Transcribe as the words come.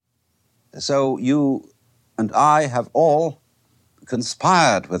So you and I have all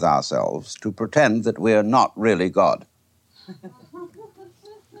conspired with ourselves to pretend that we are not really God.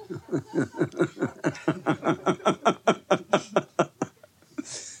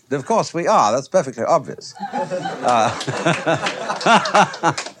 Of course we are, that's perfectly obvious.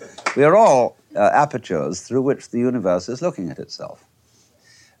 We are all apertures through which the universe is looking at itself.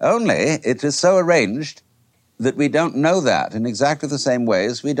 Only it is so arranged that we don't know that in exactly the same way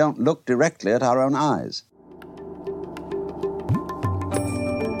as we don't look directly at our own eyes.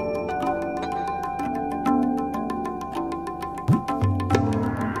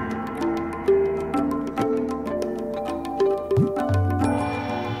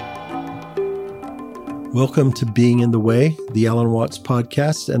 Welcome to Being in the Way, the Alan Watts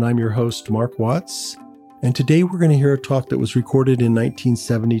podcast, and I'm your host, Mark Watts. And today we're going to hear a talk that was recorded in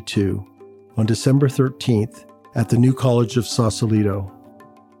 1972 on December 13th at the New College of Sausalito.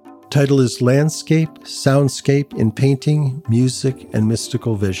 Title is Landscape, Soundscape in Painting, Music, and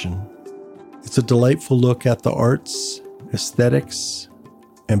Mystical Vision. It's a delightful look at the arts, aesthetics,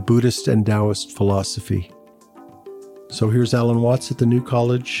 and Buddhist and Taoist philosophy. So here's Alan Watts at the New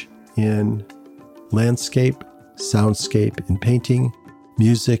College in Landscape, Soundscape in Painting,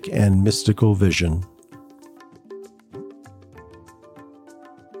 Music, and Mystical Vision.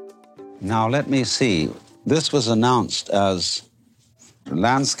 Now let me see. This was announced as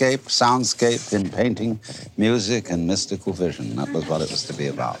Landscape, Soundscape in Painting, Music, and Mystical Vision. That was what it was to be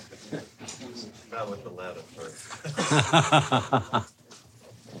about. Not with the latter first.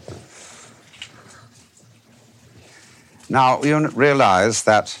 Now, you realize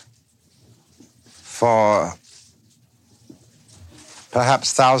that for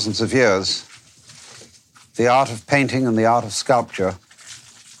perhaps thousands of years, the art of painting and the art of sculpture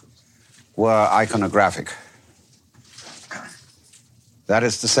were iconographic. That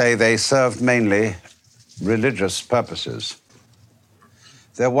is to say, they served mainly religious purposes.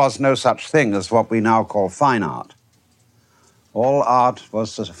 There was no such thing as what we now call fine art. All art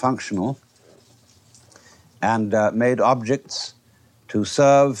was functional and made objects to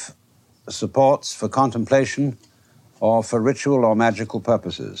serve supports for contemplation or for ritual or magical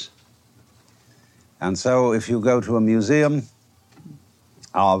purposes. And so if you go to a museum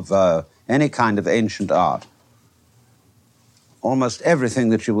of any kind of ancient art, almost everything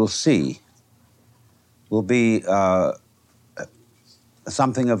that you will see will be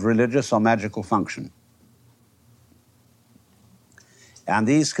something of religious or magical function. And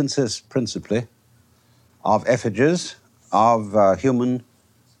these consist principally of effigies of human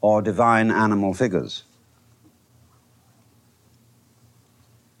or divine animal figures.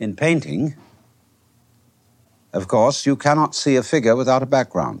 In painting, of course, you cannot see a figure without a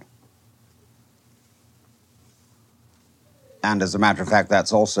background. And as a matter of fact,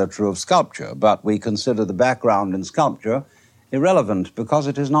 that's also true of sculpture, but we consider the background in sculpture irrelevant because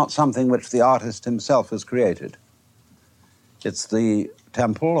it is not something which the artist himself has created. It's the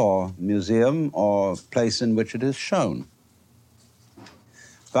temple or museum or place in which it is shown.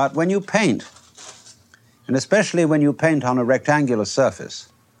 But when you paint, and especially when you paint on a rectangular surface,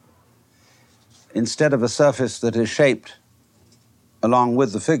 instead of a surface that is shaped along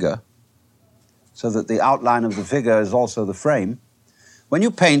with the figure, so that the outline of the figure is also the frame, when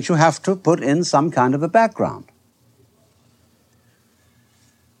you paint, you have to put in some kind of a background.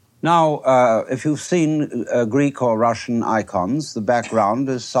 Now, if you've seen Greek or Russian icons, the background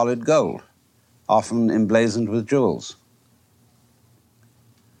is solid gold, often emblazoned with jewels.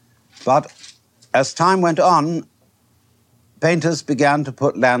 But as time went on, painters began to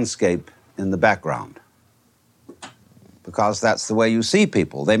put landscape in the background because that's the way you see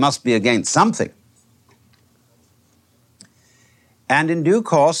people. They must be against something. And in due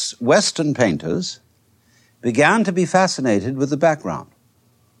course, Western painters began to be fascinated with the background.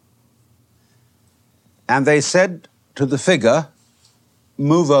 And they said to the figure,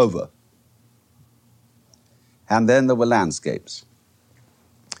 "Move over." And then there were landscapes.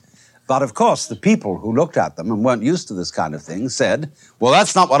 But of course, the people who looked at them and weren't used to this kind of thing said, "Well,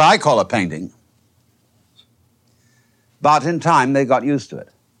 that's not what I call a painting." But in time, they got used to it.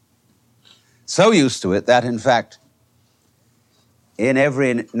 So used to it that, in fact, in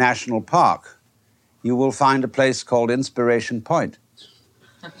every national park, you will find a place called Inspiration Point,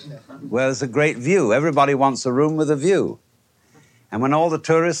 where there's a great view. Everybody wants a room with a view. And when all the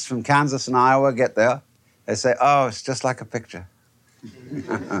tourists from Kansas and Iowa get there, they say, "Oh, it's just like a picture."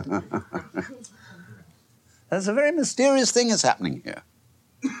 There's a very mysterious thing is happening here.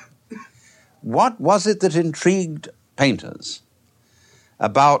 What was it that intrigued painters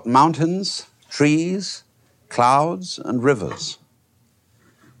about mountains, trees, clouds, and rivers?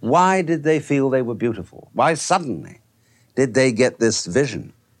 Why did they feel they were beautiful? Why suddenly did they get this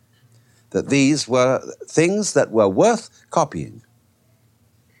vision that these were things that were worth copying?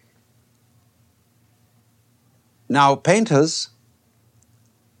 Now, painters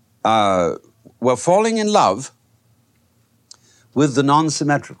were falling in love with the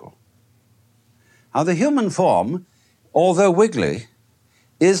non-symmetrical. Now, the human form, although wiggly,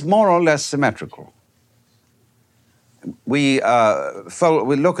 is more or less symmetrical. We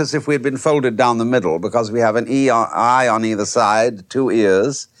look as if we had been folded down the middle because we have an eye on either side, 2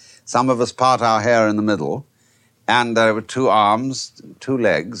 ears. Some of us part our hair in the middle, and there were 2 arms, 2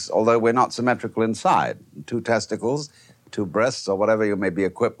 legs, although we're not symmetrical inside. 2 testicles, 2 breasts, or whatever you may be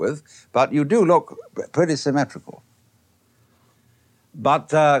equipped with, but you do look pretty symmetrical. But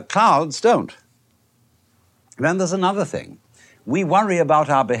clouds don't. Then there's another thing. We worry about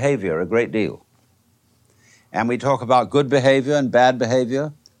our behavior a great deal. And we talk about good behavior and bad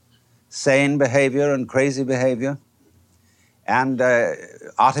behavior, sane behavior and crazy behavior, and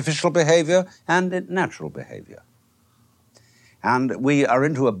artificial behavior and natural behavior. And we are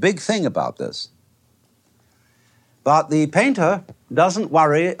into a big thing about this. But the painter doesn't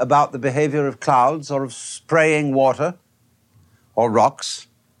worry about the behavior of clouds or of spraying water or rocks.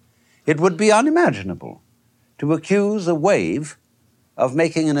 It would be unimaginable to accuse a wave of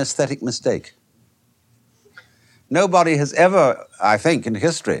making an aesthetic mistake. Nobody has ever, I think, in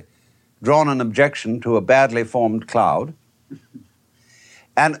history, drawn an objection to a badly formed cloud.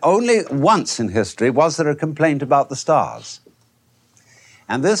 And only once in history was there a complaint about the stars.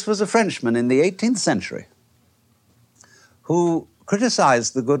 And this was a Frenchman in the 18th century who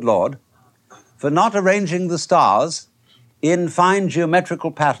criticized the good Lord for not arranging the stars in fine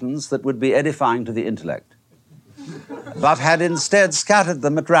geometrical patterns that would be edifying to the intellect, but had instead scattered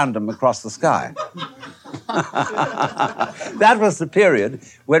them at random across the sky. That was the period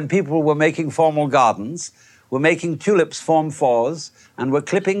when people were making formal gardens, were making tulips form 4s, and were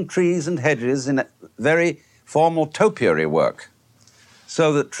clipping trees and hedges in very formal topiary work,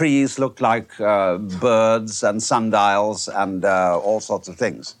 so that trees looked like birds and sundials and all sorts of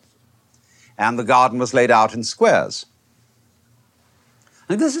things. And the garden was laid out in squares.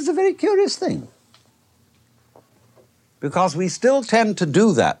 And this is a very curious thing, because we still tend to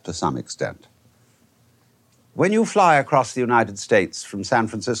do that to some extent. When you fly across the United States from San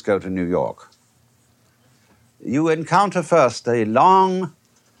Francisco to New York, you encounter first a long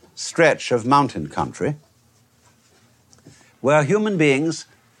stretch of mountain country where human beings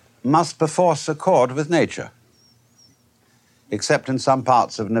must perforce accord with nature, except in some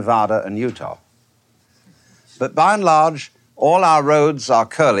parts of Nevada and Utah. But by and large, all our roads are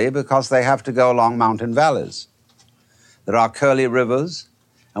curly because they have to go along mountain valleys. There are curly rivers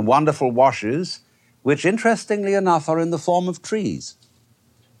and wonderful washes, which, interestingly enough, are in the form of trees.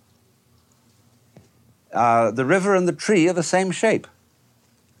 The river and the tree are the same shape.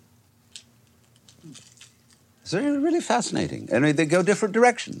 It's really fascinating. I mean, they go different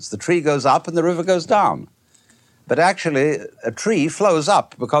directions. The tree goes up and the river goes down. But actually, a tree flows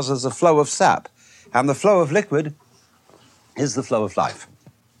up because there's a flow of sap. And the flow of liquid is the flow of life.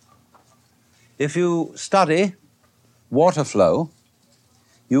 If you study water flow,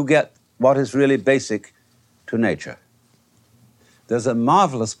 you get what is really basic to nature. There's a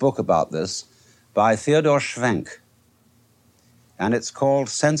marvelous book about this by Theodor Schwenk, and it's called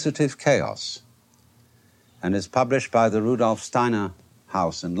Sensitive Chaos, and it's published by the Rudolf Steiner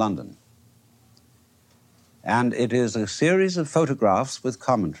House in London. And it is a series of photographs with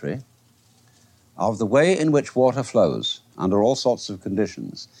commentary of the way in which water flows under all sorts of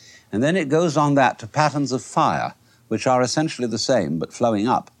conditions. And then it goes on that to patterns of fire, which are essentially the same, but flowing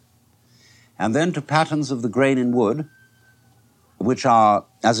up. And then to patterns of the grain in wood, which are,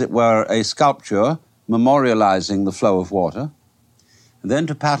 as it were, a sculpture memorializing the flow of water. And then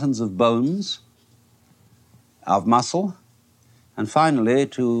to patterns of bones, of muscle, and finally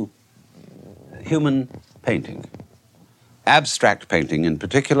to human painting. Abstract painting, in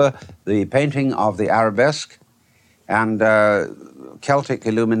particular, the painting of the arabesque and Celtic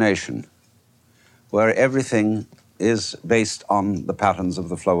illumination, where everything is based on the patterns of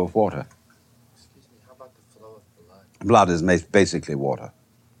the flow of water. Excuse me, how about the flow of blood? Blood is basically water,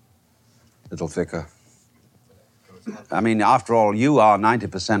 a little thicker. I mean, after all, you are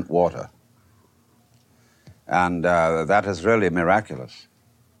 90% water. And that is really miraculous.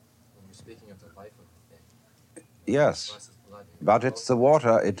 When you're speaking of the life of the thing. Yes, Plus it's blood. but it's the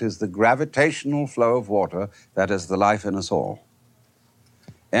water, it is the gravitational flow of water that is the life in us all.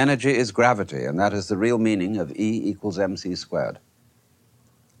 Energy is gravity, and that is the real meaning of E equals mc squared.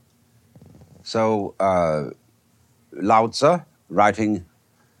 So Lao Tzu, writing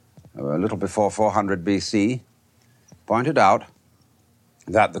a little before 400 BC, pointed out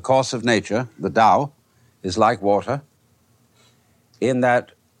that the course of nature, the Tao, is like water, in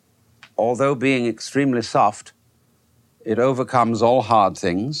that although being extremely soft, it overcomes all hard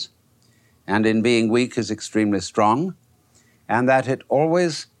things, and in being weak is extremely strong, and that it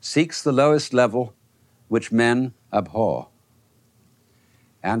always seeks the lowest level which men abhor.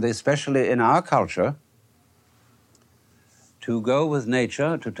 And especially in our culture, to go with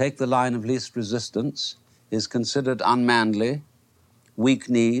nature, to take the line of least resistance, is considered unmanly,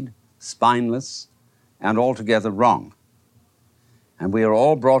 weak-kneed, spineless, and altogether wrong. And we are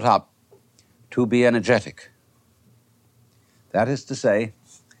all brought up to be energetic. That is to say,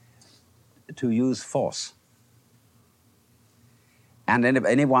 to use force. And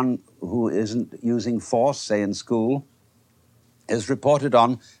anyone who isn't using force, say in school, is reported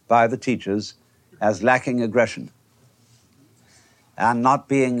on by the teachers as lacking aggression and not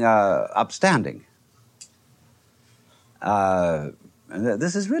being upstanding.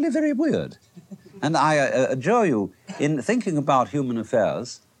 This is really very weird. And I adjure you, in thinking about human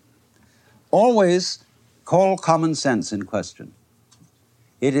affairs, always call common sense in question.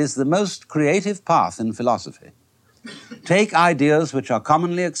 It is the most creative path in philosophy. Take ideas which are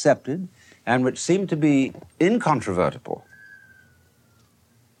commonly accepted and which seem to be incontrovertible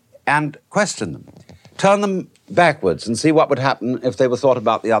and question them. Turn them backwards and see what would happen if they were thought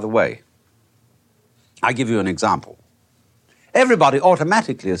about the other way. I give you an example. Everybody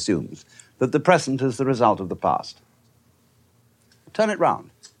automatically assumes that the present is the result of the past. Turn it round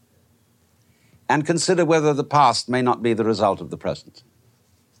and consider whether the past may not be the result of the present.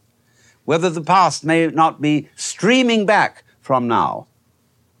 Whether the past may not be streaming back from now,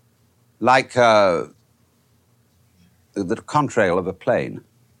 like the contrail of a plane.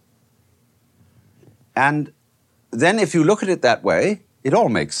 And then if you look at it that way, it all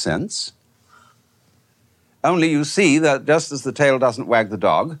makes sense. Only you see that just as the tail doesn't wag the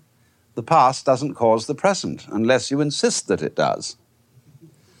dog, the past doesn't cause the present, unless you insist that it does.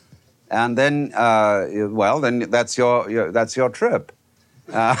 And then, then that's your trip.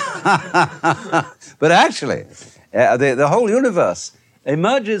 But actually, the whole universe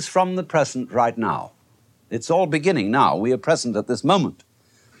emerges from the present right now. It's all beginning now. We are present at this moment,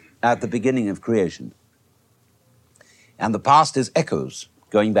 at the beginning of creation. And the past is echoes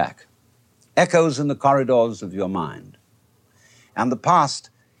going back, echoes in the corridors of your mind. And the past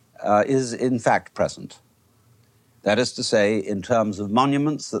is in fact present. That is to say, in terms of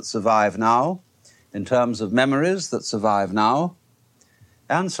monuments that survive now, in terms of memories that survive now,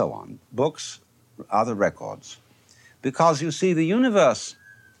 and so on, books, other records. Because you see, the universe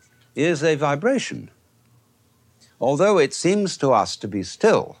is a vibration. Although it seems to us to be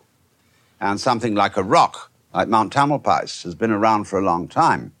still, and something like a rock, like Mount Tamalpais, has been around for a long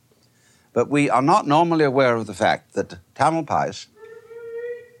time, but we are not normally aware of the fact that Tamalpais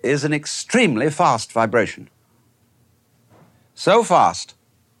is an extremely fast vibration. So fast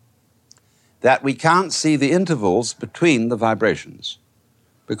that we can't see the intervals between the vibrations,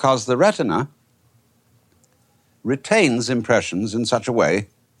 because the retina retains impressions in such a way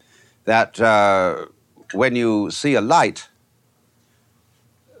that when you see a light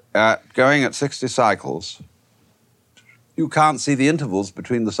going at 60 cycles, you can't see the intervals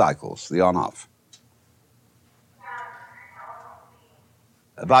between the cycles, the on-off.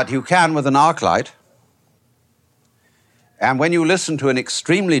 But you can with an arc light. And when you listen to an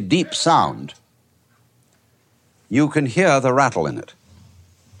extremely deep sound, you can hear the rattle in it.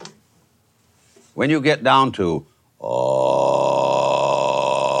 When you get down to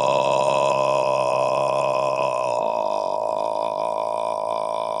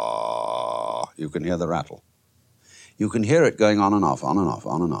you can hear the rattle. You can hear it going on and off, on and off,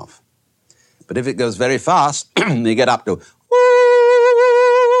 on and off. But if it goes very fast, you get up to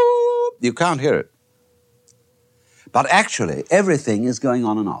you can't hear it. But actually, everything is going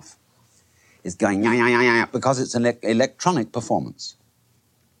on and off. It's going because it's an electronic performance.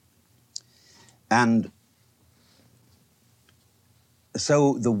 And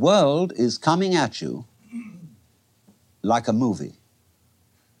so the world is coming at you like a movie.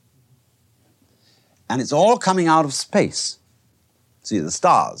 And it's all coming out of space. See, the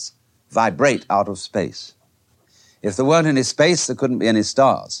stars vibrate out of space. If there weren't any space, there couldn't be any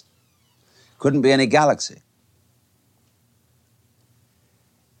stars. Couldn't be any galaxy.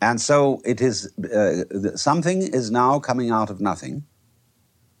 And so it is, something is now coming out of nothing,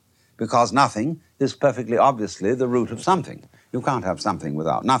 because nothing is perfectly obviously the root of something. You can't have something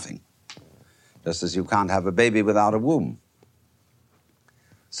without nothing, just as you can't have a baby without a womb.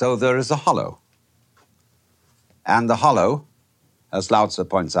 So there is a hollow. And the hollow as Lao Tzu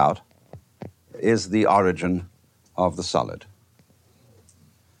points out, is the origin of the solid.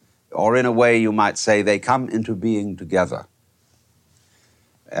 Or in a way you might say they come into being together.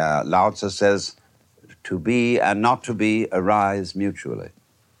 Lao Tzu says, to be and not to be arise mutually.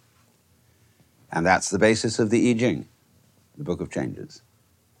 And that's the basis of the I Ching, the Book of Changes.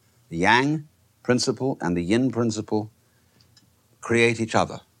 The Yang principle and the Yin principle create each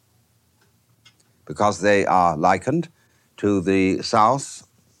other because they are likened to the south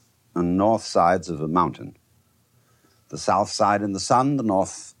and north sides of a mountain. The south side in the sun, the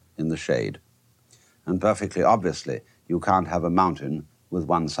north in the shade. And perfectly obviously, you can't have a mountain with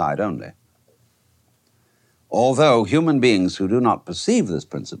one side only. Although human beings who do not perceive this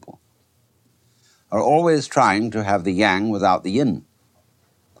principle are always trying to have the yang without the yin.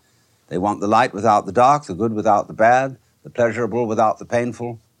 They want the light without the dark, the good without the bad, the pleasurable without the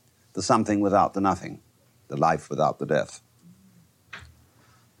painful, the something without the nothing, the life without the death.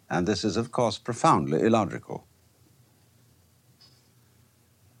 And this is, of course, profoundly illogical.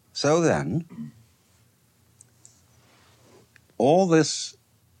 So then, all this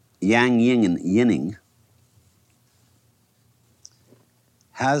yang, yin, and yinning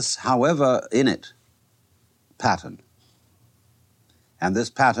has, however, in it, pattern. And this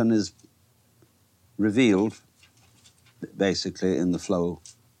pattern is revealed basically in the flow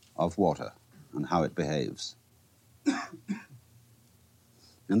of water and how it behaves.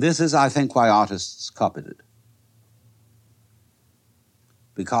 And this is, I think, why artists copied it.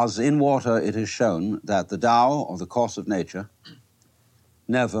 Because in water it is shown that the Tao, or the course of nature,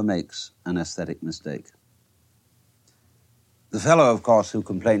 never makes an aesthetic mistake. The fellow, of course, who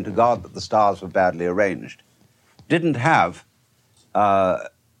complained to God that the stars were badly arranged didn't have a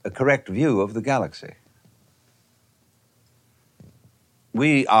correct view of the galaxy.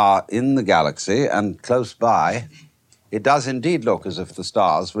 We are in the galaxy, and close by, it does indeed look as if the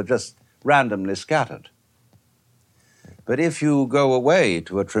stars were just randomly scattered. But if you go away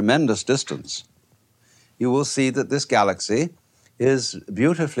to a tremendous distance, you will see that this galaxy is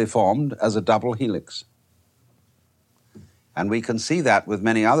beautifully formed as a double helix. And we can see that with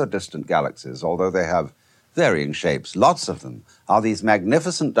many other distant galaxies, although they have varying shapes. Lots of them are these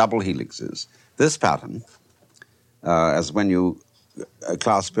magnificent double helixes. This pattern, as when you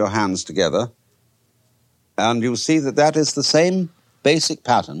clasp your hands together, and you see that that is the same basic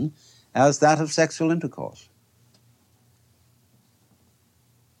pattern as that of sexual intercourse.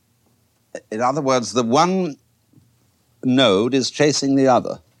 In other words, the one node is chasing the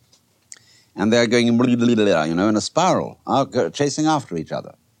other. And they're going, in a spiral, chasing after each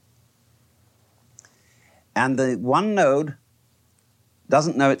other. And the one node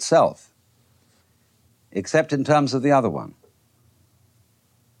doesn't know itself, except in terms of the other one.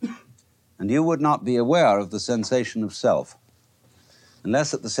 And you would not be aware of the sensation of self,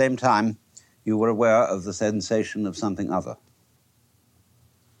 unless at the same time you were aware of the sensation of something other.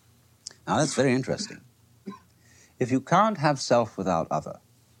 Now that's very interesting. If you can't have self without other,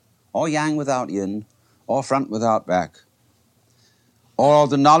 or yang without yin, or front without back, or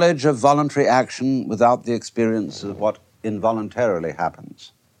the knowledge of voluntary action without the experience of what involuntarily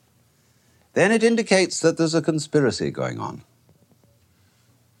happens, then it indicates that there's a conspiracy going on.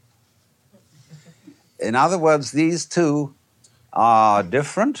 In other words, these two are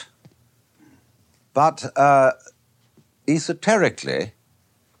different, but esoterically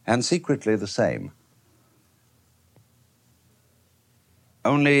and secretly the same.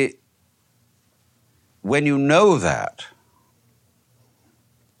 Only when you know that,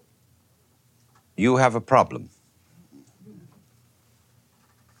 you have a problem.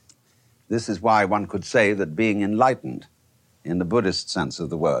 This is why one could say that being enlightened, in the Buddhist sense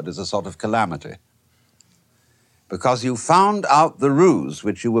of the word, is a sort of calamity. Because you found out the ruse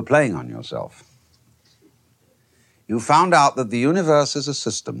which you were playing on yourself. You found out that the universe is a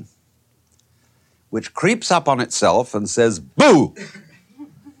system which creeps up on itself and says, boo!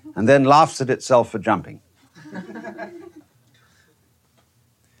 And then laughs at itself for jumping.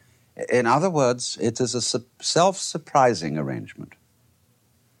 In other words, it is a self-surprising arrangement,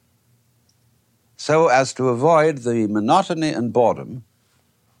 so as to avoid the monotony and boredom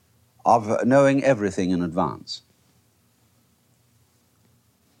of knowing everything in advance.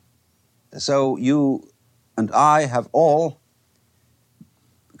 So you and I have all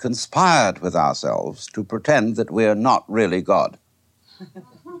conspired with ourselves to pretend that we are not really God.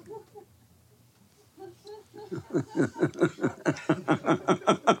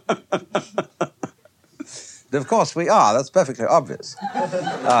 Of course we are, that's perfectly obvious.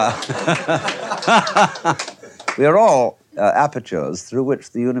 We are all apertures through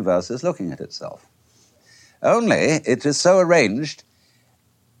which the universe is looking at itself. Only it is so arranged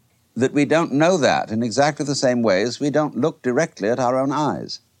that we don't know that in exactly the same way as we don't look directly at our own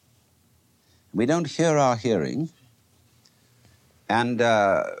eyes. We don't hear our hearing, and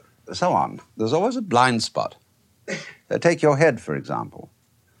so on. There's always a blind spot. Take your head, for example.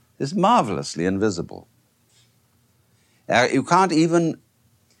 It's marvelously invisible. You can't even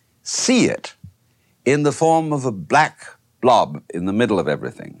see it in the form of a black blob in the middle of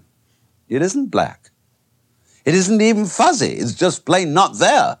everything. It isn't black. It isn't even fuzzy. It's just plain not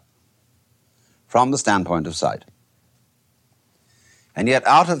there from the standpoint of sight. And yet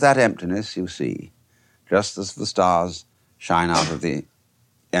out of that emptiness you see, just as the stars shine out of the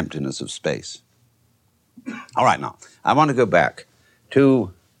emptiness of space. All right, now, I want to go back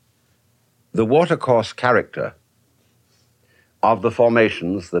to the watercourse character of the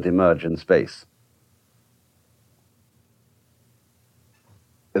formations that emerge in space.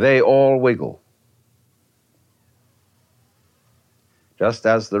 They all wiggle, just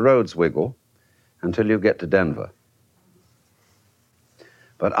as the roads wiggle until you get to Denver.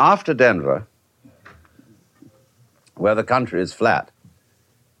 But after Denver, where the country is flat,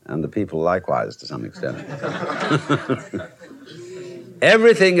 and the people likewise to some extent,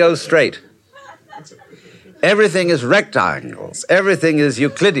 everything goes straight. Everything is rectangles. Everything is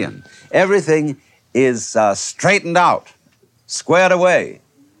Euclidean. Everything is straightened out, squared away.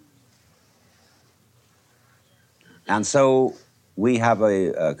 And so we have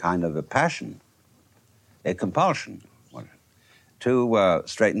a kind of a passion, a compulsion to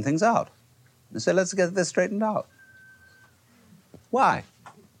straighten things out. And say, let's get this straightened out. Why?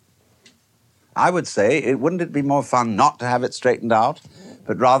 I would say, wouldn't it be more fun not to have it straightened out,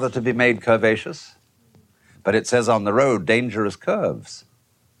 but rather to be made curvaceous? But it says on the road, dangerous curves.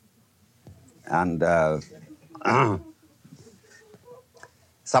 And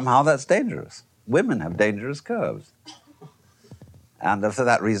somehow that's dangerous. Women have dangerous curves. And for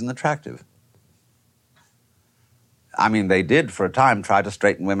that reason, attractive. I mean, they did for a time try to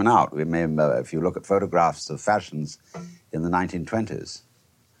straighten women out. We may, if you look at photographs of fashions in the 1920s,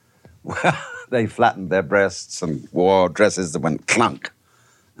 well, they flattened their breasts and wore dresses that went clunk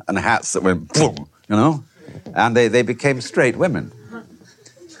and hats that went boom, you know? And they became straight women.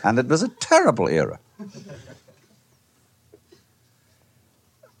 And it was a terrible era.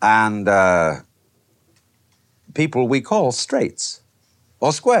 And people we call straights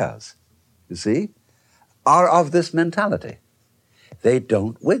or squares, you see, are of this mentality. They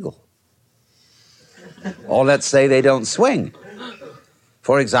don't wiggle. Or let's say they don't swing.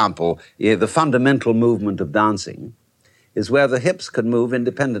 For example, the fundamental movement of dancing is where the hips can move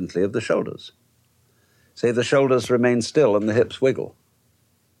independently of the shoulders. Say the shoulders remain still and the hips wiggle.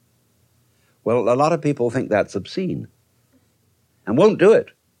 Well, a lot of people think that's obscene and won't do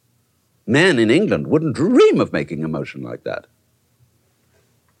it. Men in England wouldn't dream of making a motion like that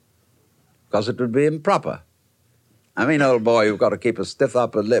because it would be improper. I mean, old boy, you've got to keep a stiff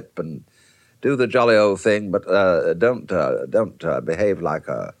upper lip and do the jolly old thing, but don't behave like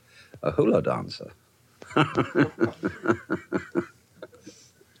a hula dancer.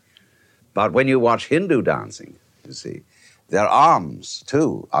 But when you watch Hindu dancing, you see, their arms,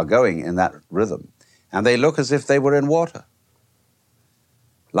 too, are going in that rhythm, and they look as if they were in water,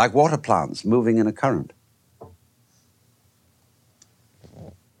 like water plants moving in a current.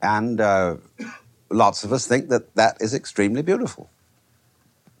 And lots of us think that that is extremely beautiful.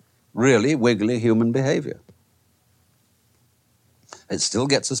 Really wiggly human behavior. It still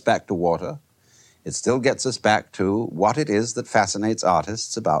gets us back to water. It still gets us back to what it is that fascinates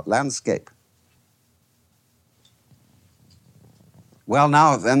artists about landscape. Well,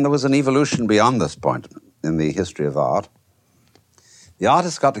 now, then there was an evolution beyond this point in the history of art. The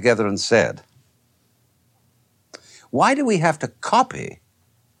artists got together and said, why do we have to copy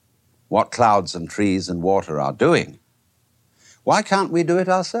what clouds and trees and water are doing? Why can't we do it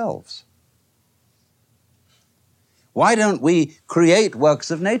ourselves? Why don't we create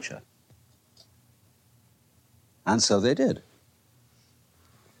works of nature? And so they did.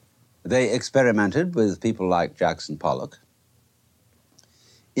 They experimented with people like Jackson Pollock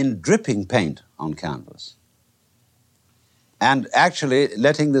in dripping paint on canvas and actually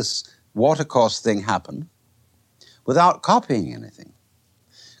letting this watercourse thing happen without copying anything.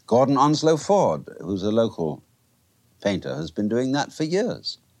 Gordon Onslow Ford, who's a local painter, has been doing that for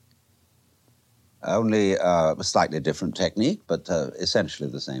years. Only a slightly different technique, but essentially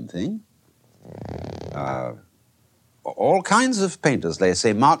the same thing. All kinds of painters, they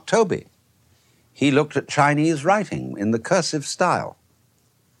say. Mark Tobey, he looked at Chinese writing in the cursive style,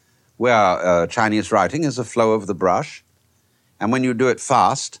 where Chinese writing is a flow of the brush, and when you do it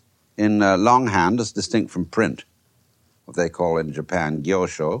fast, in longhand, as distinct from print, what they call in Japan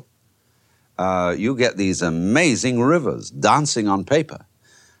gyosho, you get these amazing rivers dancing on paper.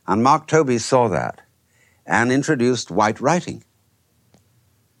 And Mark Tobey saw that and introduced white writing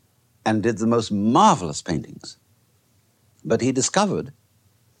and did the most marvelous paintings. But he discovered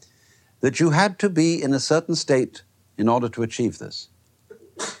that you had to be in a certain state in order to achieve this,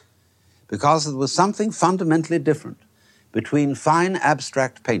 because there was something fundamentally different between fine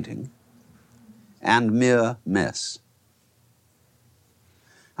abstract painting and mere mess.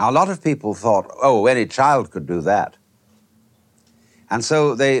 Now, a lot of people thought, oh, any child could do that. And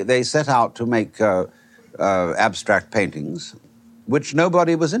so they set out to make abstract paintings which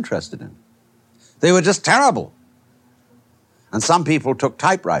nobody was interested in. They were just terrible. And some people took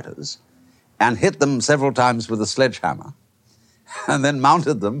typewriters and hit them several times with a sledgehammer and then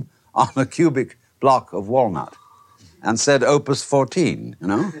mounted them on a cubic block of walnut and said Opus 14, you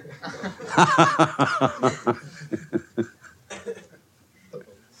know?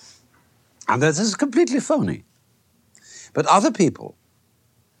 And this is completely phony. But other people,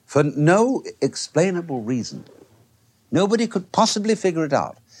 for no explainable reason, nobody could possibly figure it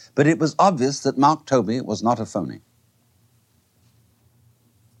out, but it was obvious that Mark Tobey was not a phony.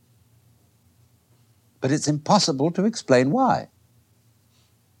 But it's impossible to explain why.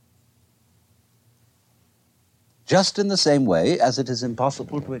 Just in the same way as it is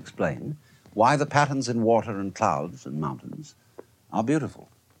impossible to explain why the patterns in water and clouds and mountains are beautiful.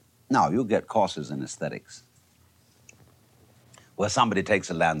 Now, you get courses in aesthetics where somebody takes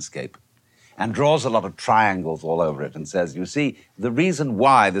a landscape and draws a lot of triangles all over it and says, you see, the reason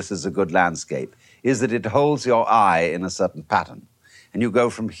why this is a good landscape is that it holds your eye in a certain pattern. And you go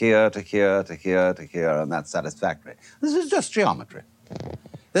from here to here to here to here, and that's satisfactory. This is just geometry.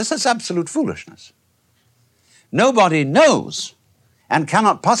 This is absolute foolishness. Nobody knows and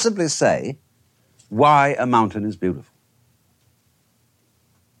cannot possibly say why a mountain is beautiful.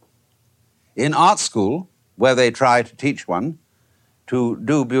 In art school, where they try to teach one to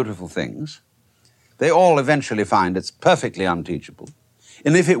do beautiful things, they all eventually find it's perfectly unteachable.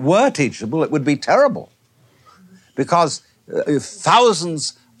 And if it were teachable, it would be terrible. Because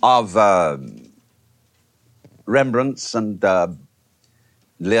thousands of Rembrandts and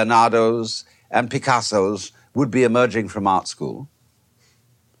Leonardos and Picassos would be emerging from art school.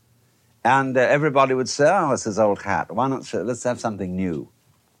 And everybody would say, oh, it's his old hat. Why not, let's have something new.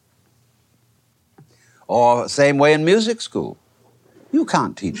 Or same way in music school. You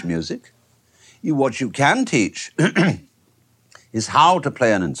can't teach music. What you can teach is how to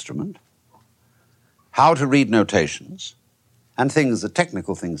play an instrument, how to read notations, and things, the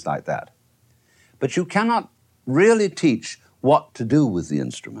technical things like that. But you cannot really teach what to do with the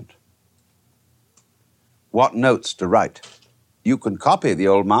instrument, what notes to write. You can copy the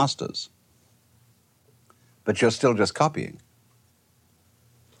old masters, but you're still just copying.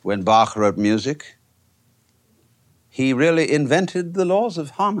 When Bach wrote music, he really invented the laws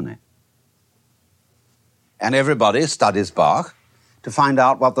of harmony. And everybody studies Bach to find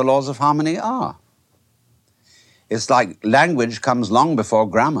out what the laws of harmony are. It's like language comes long before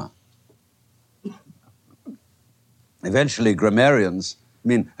grammar. Eventually, grammarians,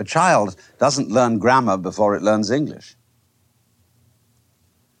 a child doesn't learn grammar before it learns English.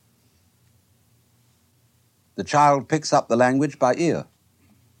 The child picks up the language by ear.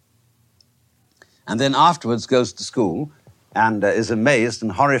 And then afterwards goes to school and is amazed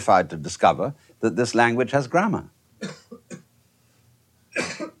and horrified to discover that this language has grammar.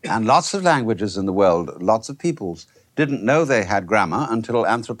 And lots of languages in the world, lots of peoples, didn't know they had grammar until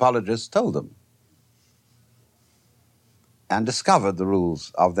anthropologists told them and discovered the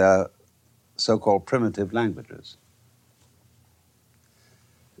rules of their so-called primitive languages.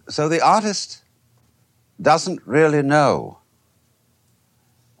 So the artist doesn't really know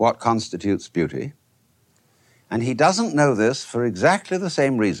what constitutes beauty, and he doesn't know this for exactly the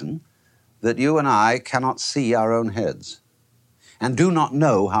same reason that you and I cannot see our own heads and do not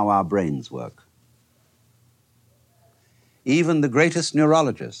know how our brains work. Even the greatest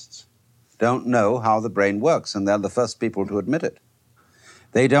neurologists don't know how the brain works, and they're the first people to admit it.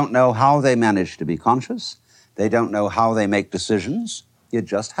 They don't know how they manage to be conscious. They don't know how they make decisions. It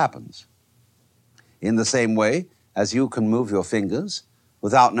just happens. In the same way as you can move your fingers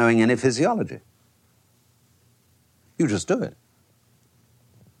without knowing any physiology. You just do it.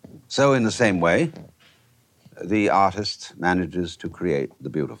 So in the same way, the artist manages to create the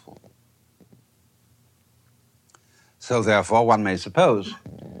beautiful. So therefore, one may suppose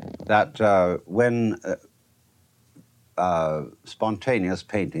that when spontaneous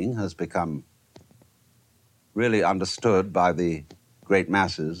painting has become really understood by the great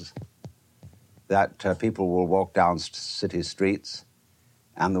masses, that people will walk down city streets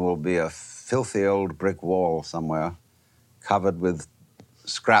and there will be a filthy old brick wall somewhere covered with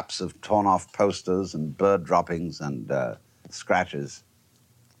scraps of torn-off posters and bird droppings and scratches.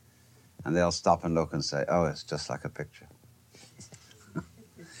 And they'll stop and look and say, oh, it's just like a picture.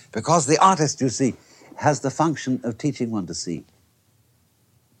 Because the artist, you see, has the function of teaching one to see.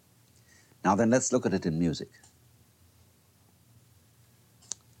 Now then, let's look at it in music.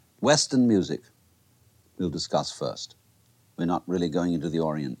 Western music we'll discuss first. We're not really going into the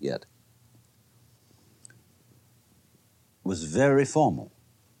Orient yet. Was very formal.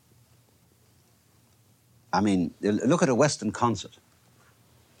 I mean, look at a Western concert.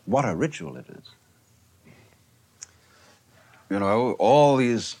 What a ritual it is. You know, all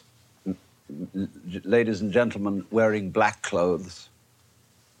these ladies and gentlemen wearing black clothes,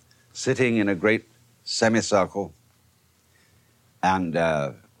 sitting in a great semicircle, and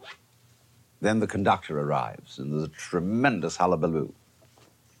then the conductor arrives, and there's a tremendous hullabaloo,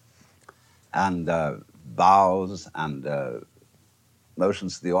 and bows and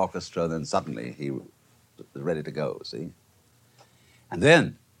motions to the orchestra, then suddenly he is ready to go, see? And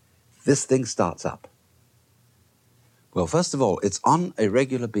then this thing starts up. Well, first of all, it's on a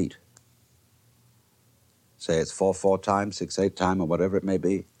regular beat. Say it's 4/4 time, 6/8 time, or whatever it may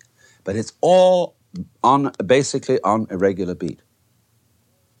be. But it's all basically on a regular beat.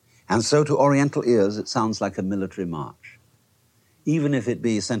 And so to Oriental ears, it sounds like a military march, even if it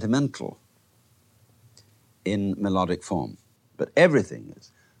be sentimental in melodic form. But everything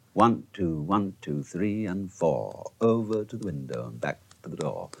is 1, 2, 1, 2, 3, and 4, over to the window and back to the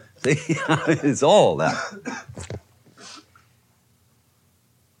door. See, it's all that.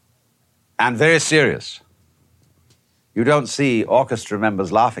 And very serious. You don't see orchestra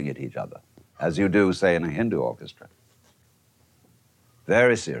members laughing at each other, as you do, say, in a Hindu orchestra.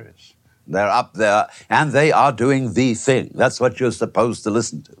 Very serious. They're up there, and they are doing the thing. That's what you're supposed to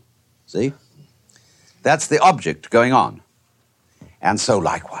listen to. See? That's the object going on. And so,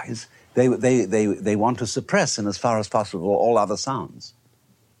 likewise, they want to suppress, in as far as possible, all other sounds.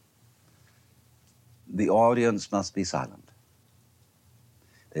 The audience must be silent.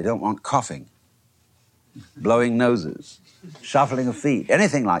 They don't want coughing, blowing noses, shuffling of feet,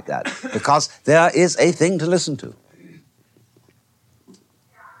 anything like that, because there is a thing to listen to.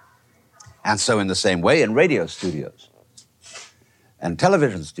 And so in the same way, in radio studios and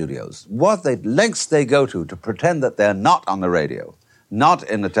television studios, what lengths they go to pretend that they're not on the radio, not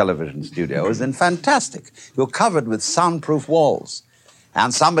in the television studio, is fantastic. You're covered with soundproof walls,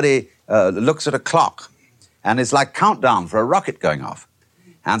 and somebody looks at a clock, and it's like countdown for a rocket going off,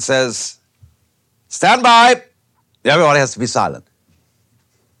 and says, "Stand by." Everybody has to be silent.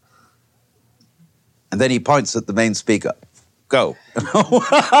 And then he points at the main speaker. Go.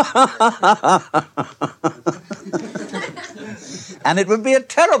 And it would be a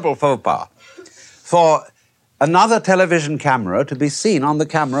terrible faux pas for another television camera to be seen on the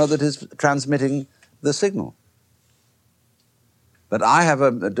camera that is transmitting the signal. But I have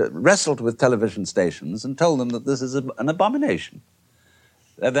wrestled with television stations and told them that this is an abomination.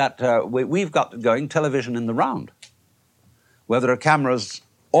 That we've got going television in the round, where there are cameras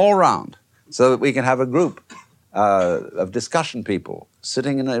all round, so that we can have a group of discussion people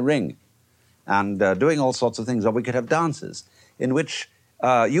sitting in a ring and doing all sorts of things, or we could have dances in which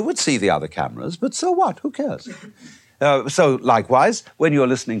you would see the other cameras, but so what? Who cares? So likewise, when you're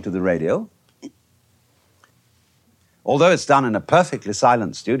listening to the radio, although it's done in a perfectly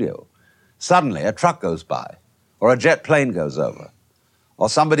silent studio, suddenly a truck goes by, or a jet plane goes over, or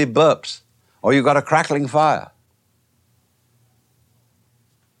somebody burps, or you've got a crackling fire.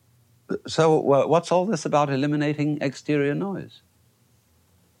 So what's all this about eliminating exterior noise?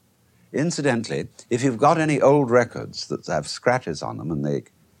 Incidentally, if you've got any old records that have scratches on them and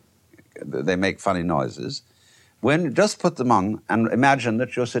they make funny noises, just put them on and imagine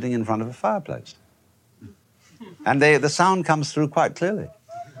that you're sitting in front of a fireplace. And the sound comes through quite clearly.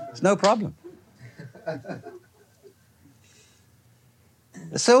 It's no problem.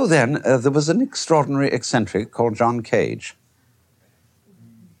 So then, there was an extraordinary eccentric called John Cage.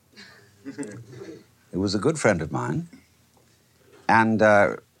 He was a good friend of mine, and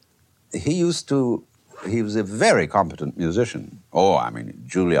he was a very competent musician. Oh, I mean,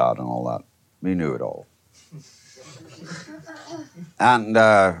 Juilliard and all that. He knew it all. And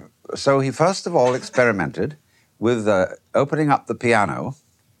so he first of all experimented with opening up the piano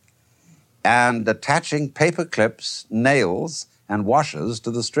and attaching paper clips, nails, and washers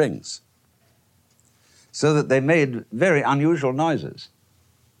to the strings, so that they made very unusual noises.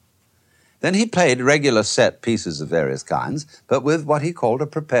 Then he played regular set pieces of various kinds, but with what he called a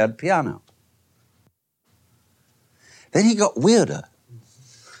prepared piano. Then he got weirder.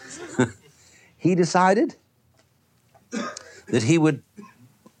 he decided that he would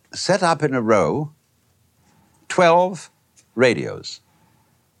set up in a row 12 radios.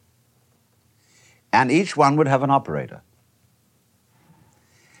 And each one would have an operator.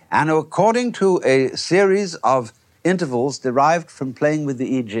 And according to a series of intervals derived from playing with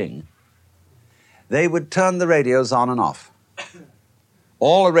the I Ching, they would turn the radios on and off,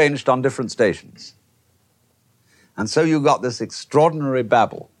 all arranged on different stations. And so you got this extraordinary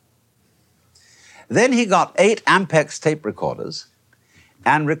babble. Then he got 8 Ampex tape recorders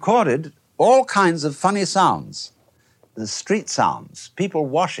and recorded all kinds of funny sounds, the street sounds, people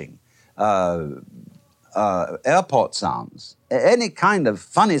washing, airport sounds, any kind of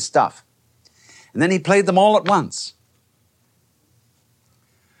funny stuff. And then he played them all at once.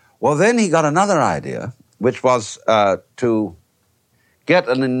 Well, then he got another idea, which was to get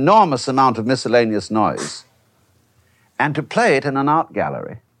an enormous amount of miscellaneous noise and to play it in an art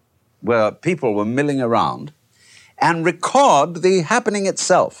gallery where people were milling around and record the happening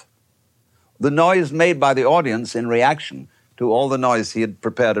itself, the noise made by the audience in reaction to all the noise he had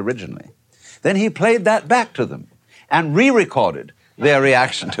prepared originally. Then he played that back to them and re-recorded their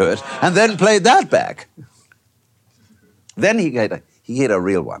reaction to it and then played that back. Then he gave a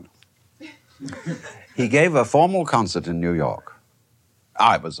real one. He gave a formal concert in New York.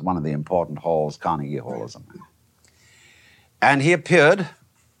 It was one of the important halls, Carnegie Hall or something. And he appeared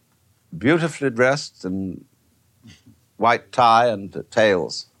beautifully dressed in white tie and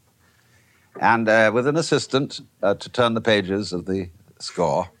tails, and with an assistant to turn the pages of the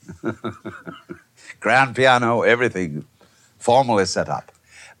score. Grand piano, everything formally set up.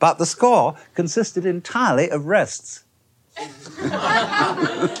 But the score consisted entirely of rests.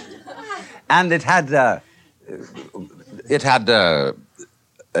 And it had a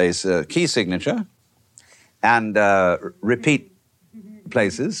key signature and repeat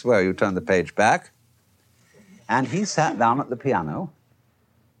places where you turn the page back. And he sat down at the piano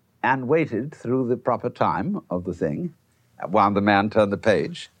and waited through the proper time of the thing while the man turned the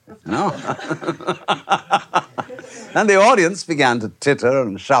page. You know? And the audience began to titter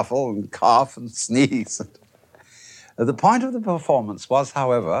and shuffle and cough and sneeze. The point of the performance was,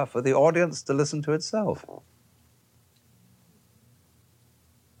 however, for the audience to listen to itself.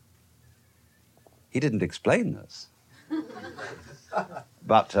 He didn't explain this.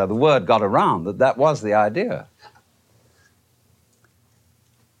 But the word got around that that was the idea.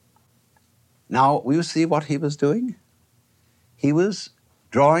 Now, will you see what he was doing? He was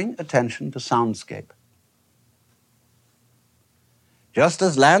drawing attention to soundscape. Just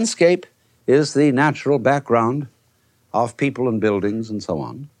as landscape is the natural background of people and buildings and so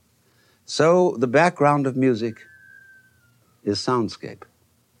on, so the background of music is soundscape,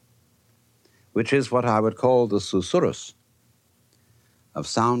 which is what I would call the susurrus of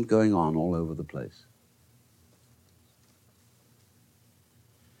sound going on all over the place.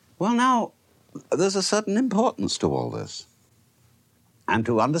 Well, now, there's a certain importance to all this. And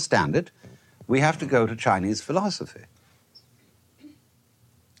to understand it, we have to go to Chinese philosophy.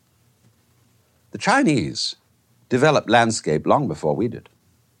 The Chinese developed landscape long before we did.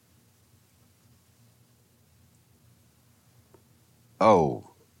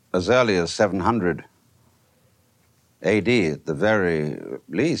 As early as 700 AD, at the very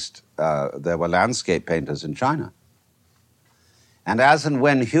least, there were landscape painters in China. And as and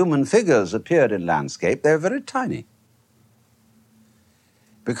when human figures appeared in landscape, they were very tiny,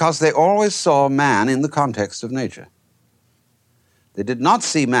 because they always saw man in the context of nature. They did not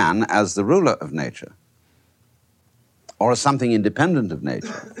see man as the ruler of nature or as something independent of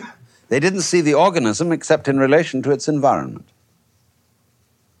nature. They didn't see the organism except in relation to its environment.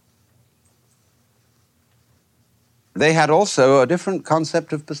 They had also a different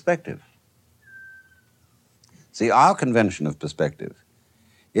concept of perspective. See, our convention of perspective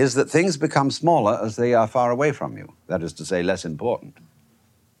is that things become smaller as they are far away from you. That is to say, less important.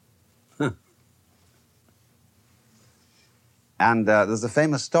 And there's a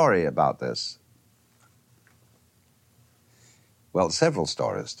famous story about this. Well, several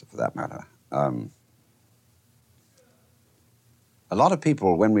stories, for that matter. A lot of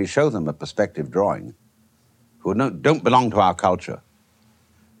people, when we show them a perspective drawing, who don't belong to our culture,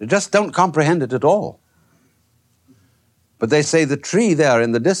 they just don't comprehend it at all. But they say the tree there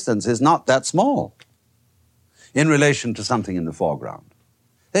in the distance is not that small in relation to something in the foreground.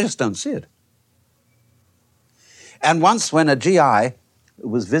 They just don't see it. And once when a GI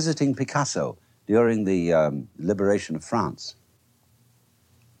was visiting Picasso during the liberation of France,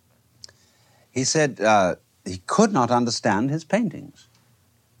 he said he could not understand his paintings.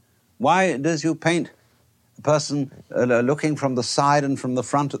 Why does you paint a person looking from the side and from the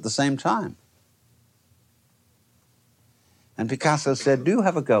front at the same time? And Picasso said, "Do you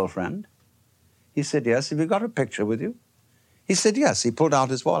have a girlfriend?" He said, "Yes." "Have you got a picture with you?" He said, "Yes." He pulled out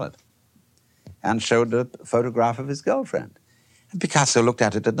his wallet and showed a photograph of his girlfriend. And Picasso looked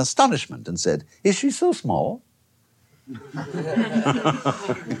at it in astonishment and said, "Is she so small?"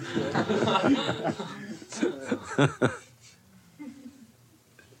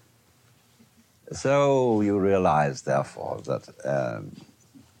 So you realize, therefore, that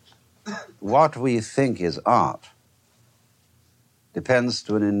what we think is art depends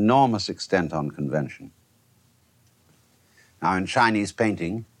to an enormous extent on convention. Now, in Chinese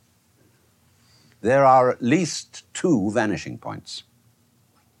painting, there are at least 2 vanishing points,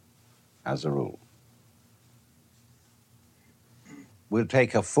 as a rule. We'll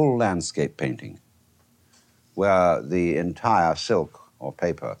take a full landscape painting, where the entire silk or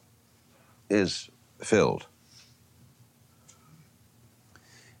paper is filled.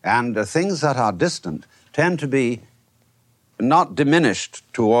 And things that are distant tend to be not diminished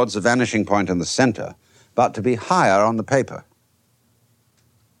towards the vanishing point in the center, but to be higher on the paper,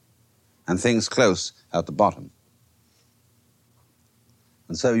 and things close at the bottom.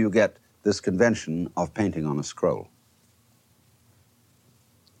 And so you get this convention of painting on a scroll.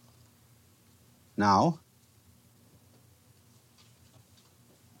 Now,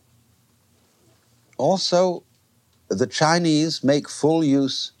 also, the Chinese make full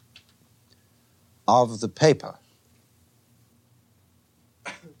use of the paper.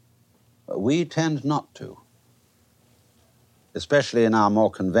 We tend not to, especially in our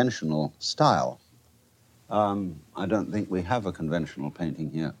more conventional style. I don't think we have a conventional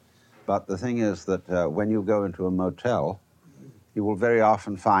painting here. But the thing is that when you go into a motel, you will very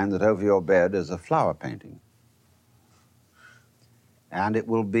often find that over your bed is a flower painting. And it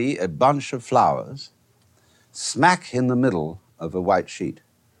will be a bunch of flowers smack in the middle of a white sheet.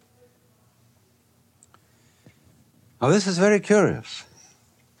 Now, this is very curious,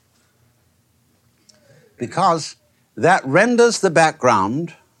 because that renders the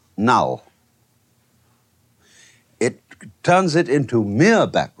background null. It turns it into mere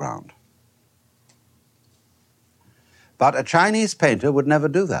background. But a Chinese painter would never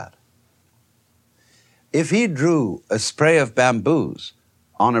do that. If he drew a spray of bamboos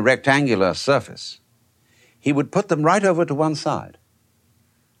on a rectangular surface, he would put them right over to one side.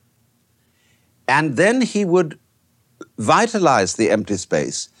 And then he would vitalize the empty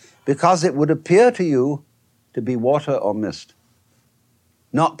space, because it would appear to you to be water or mist,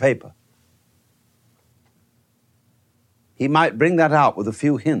 not paper. He might bring that out with a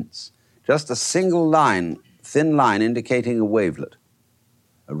few hints, just a single line, thin line indicating a wavelet,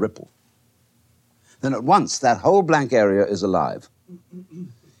 a ripple. Then at once that whole blank area is alive.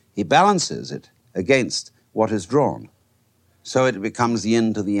 He balances it against what is drawn, so it becomes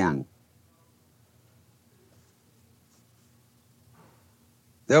yin to the yang.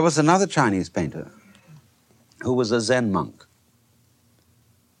 There was another Chinese painter who was a Zen monk.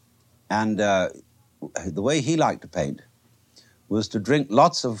 And the way he liked to paint was to drink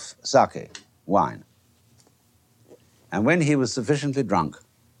lots of sake, wine. And when he was sufficiently drunk,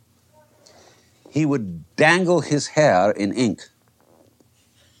 he would dangle his hair in ink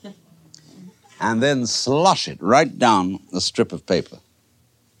and then slosh it right down a strip of paper.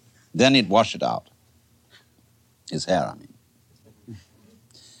 Then he'd wash it out. His hair, I mean.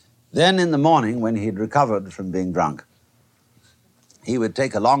 Then in the morning, when he'd recovered from being drunk, he would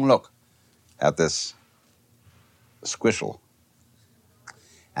take a long look at this squishel,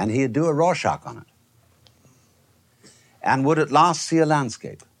 and he'd do a Rorschach on it, and would at last see a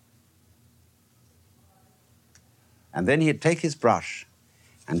landscape. And then he'd take his brush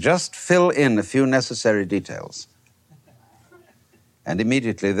and just fill in a few necessary details. And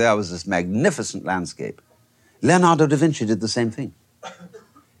immediately there was this magnificent landscape. Leonardo da Vinci did the same thing.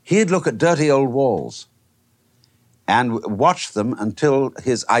 He'd look at dirty old walls and watch them until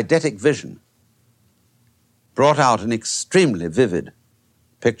his eidetic vision brought out an extremely vivid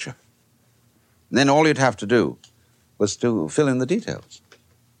picture. And then all you'd have to do was to fill in the details.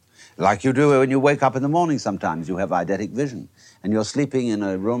 Like you do when you wake up in the morning sometimes, you have eidetic vision, and you're sleeping in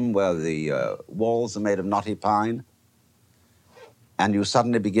a room where the walls are made of knotty pine, and you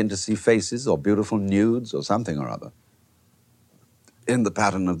suddenly begin to see faces or beautiful nudes or something or other in the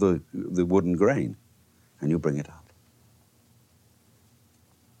pattern of the wooden grain, and you bring it out.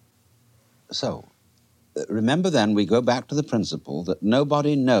 So, remember then, we go back to the principle that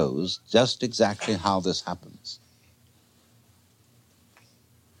nobody knows just exactly how this happens.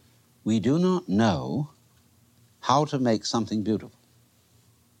 We do not know how to make something beautiful.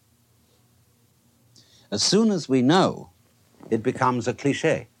 As soon as we know, it becomes a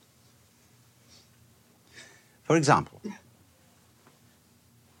cliché. For example,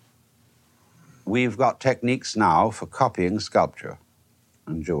 we've got techniques now for copying sculpture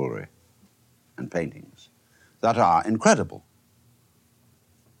and jewelry and paintings that are incredible.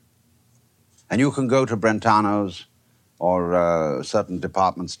 And you can go to Brentano's or certain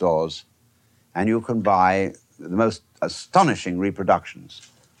department stores, and you can buy the most astonishing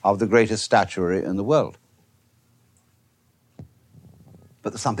reproductions of the greatest statuary in the world.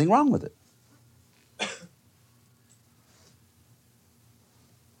 But there's something wrong with it.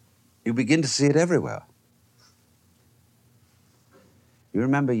 You begin to see it everywhere. You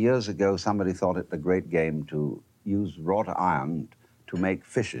remember years ago somebody thought it a great game to use wrought iron to make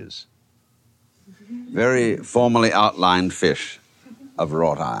fishes. Very formally outlined fish of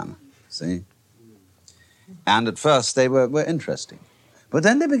wrought iron, see? And at first they were interesting. But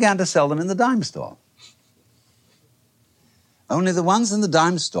then they began to sell them in the dime store. Only the ones in the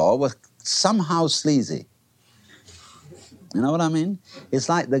dime store were somehow sleazy. You know what I mean? It's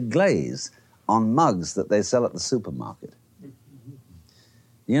like the glaze on mugs that they sell at the supermarket.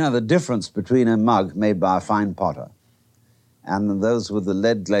 You know the difference between a mug made by a fine potter and those with the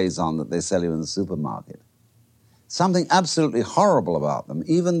lead glaze on that they sell you in the supermarket. Something absolutely horrible about them,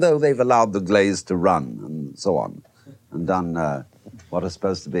 even though they've allowed the glaze to run and so on, and done what are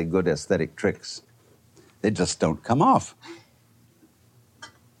supposed to be good aesthetic tricks. They just don't come off.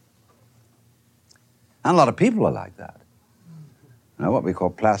 And a lot of people are like that. You know, what we call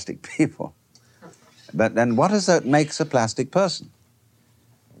plastic people. But then what is that makes a plastic person?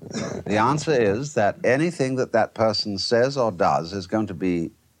 The answer is that anything that that person says or does is going to be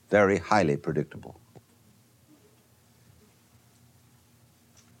very highly predictable.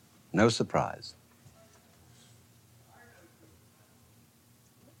 No surprise.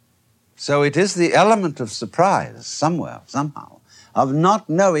 So it is the element of surprise somewhere, somehow, of not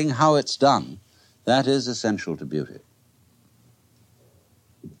knowing how it's done, that is essential to beauty.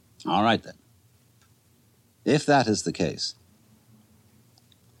 All right, then. If that is the case,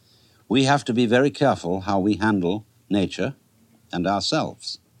 we have to be very careful how we handle nature and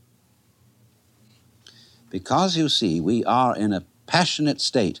ourselves. Because, you see, we are in a passionate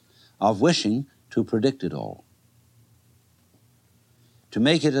state of wishing to predict it all, to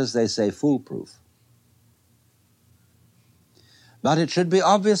make it, as they say, foolproof. But it should be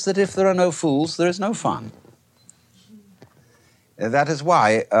obvious that if there are no fools, there is no fun. That is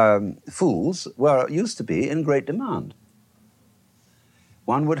why fools used to be in great demand.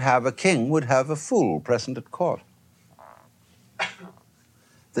 A king would have a fool present at court.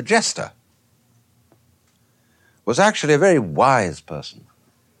 The jester was actually a very wise person,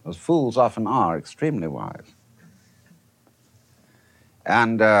 as fools often are extremely wise.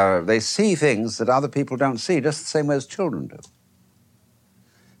 And they see things that other people don't see, just the same way as children do.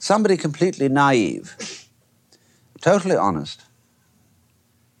 Somebody completely naive, totally honest,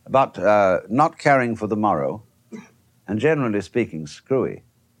 but not caring for the morrow, and generally speaking, screwy,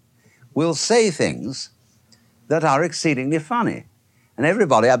 will say things that are exceedingly funny, and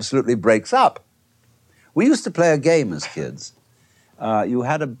everybody absolutely breaks up. We used to play a game as kids. You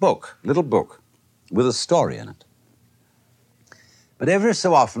had a book, little book, with a story in it. But every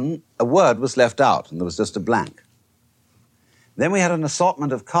so often, a word was left out, and there was just a blank. Then we had an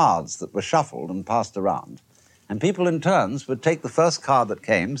assortment of cards that were shuffled and passed around, and people in turns would take the first card that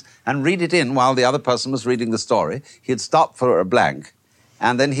came and read it in while the other person was reading the story. He'd stop for a blank,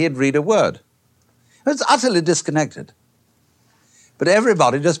 and then he'd read a word. It was utterly disconnected. But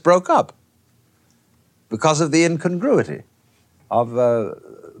everybody just broke up because of the incongruity of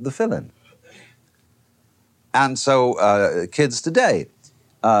the fill-in. And so kids today,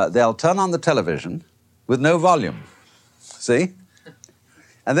 they'll turn on the television with no volume, see?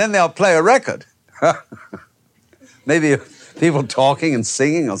 And then they'll play a record. Maybe people talking and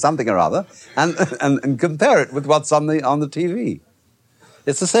singing or something or other, and compare it with what's on the TV.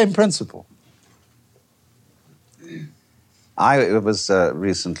 It's the same principle.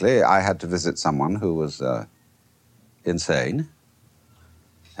 Recently, I had to visit someone who was insane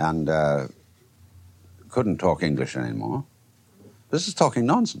and couldn't talk English anymore. This is talking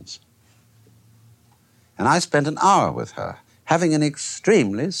nonsense. And I spent an hour with her, having an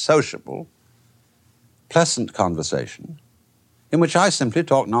extremely sociable, pleasant conversation in which I simply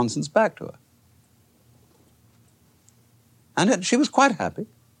talked nonsense back to her. And she was quite happy.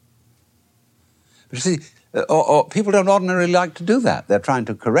 But you see, people don't ordinarily like to do that. They're trying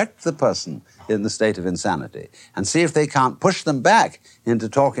to correct the person in the state of insanity and see if they can't push them back into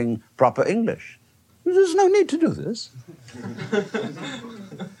talking proper English. There's no need to do this.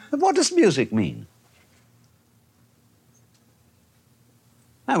 But what does music mean?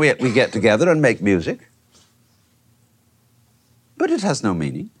 Now, we get together and make music, but it has no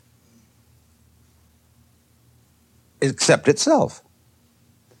meaning. except itself.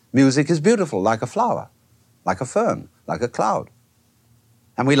 Music is beautiful, like a flower, like a fern, like a cloud.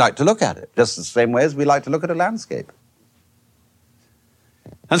 And we like to look at it, just the same way as we like to look at a landscape.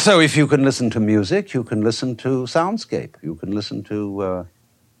 And so if you can listen to music, you can listen to soundscape, you can listen to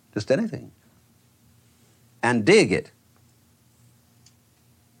just anything, and dig it.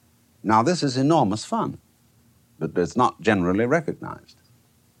 Now, this is enormous fun, but it's not generally recognized.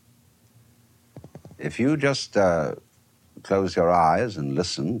 If you just close your eyes and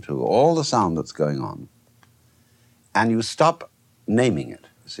listen to all the sound that's going on, and you stop naming it,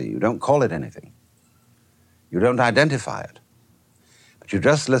 see, you don't call it anything, you don't identify it, but you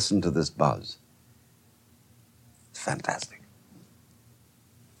just listen to this buzz. It's fantastic.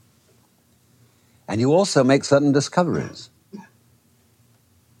 And you also make certain discoveries.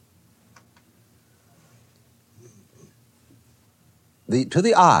 To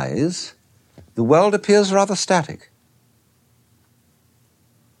the eyes, the world appears rather static.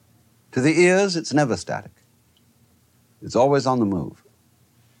 To the ears, it's never static. It's always on the move.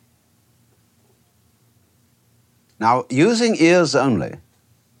 Now, using ears only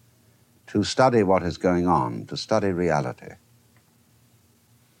to study what is going on, to study reality,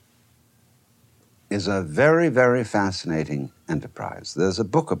 is a very, very fascinating enterprise. There's a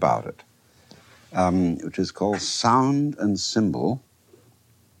book about it, which is called Sound and Symbol,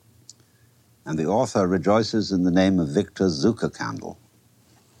 and the author rejoices in the name of Victor Zuckerkandl,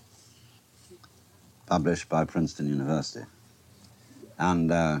 published by Princeton University,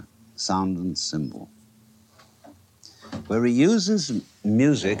 and Sound and Symbol, where he uses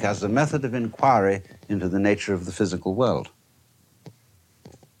music as a method of inquiry into the nature of the physical world.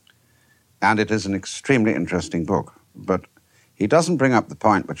 And it is an extremely interesting book, but he doesn't bring up the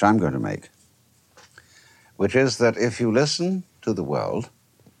point which I'm going to make, which is that if you listen to the world,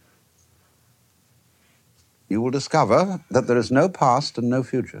 you will discover that there is no past and no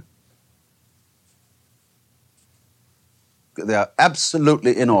future. They are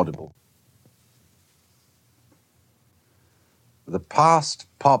absolutely inaudible. The past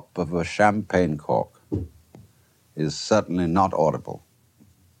pop of a champagne cork is certainly not audible,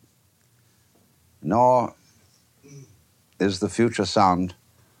 nor is the future sound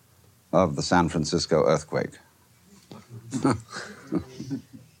of the San Francisco earthquake.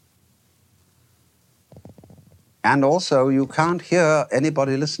 And also, you can't hear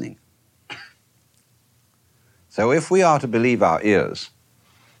anybody listening. So if we are to believe our ears,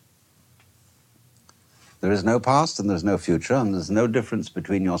 there is no past and there's no future, and there's no difference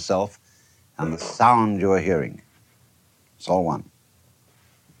between yourself and the sound you are hearing. It's all one.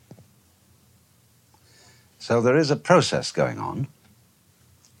 So there is a process going on,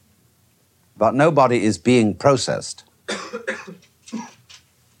 but nobody is being processed.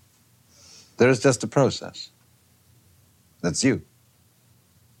 There is just a process. That's you.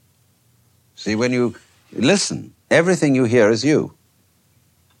 See, when you listen, everything you hear is you.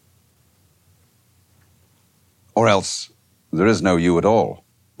 Or else there is no you at all.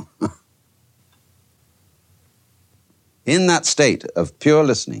 In that state of pure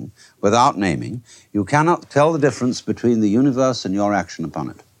listening, without naming, you cannot tell the difference between the universe and your action upon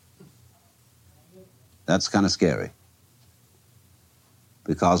it. That's kind of scary.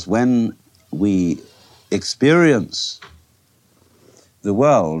 Because when we experience the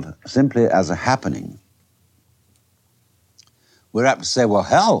world simply as a happening, we're apt to say, well,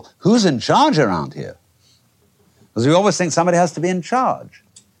 hell, who's in charge around here? Because we always think somebody has to be in charge.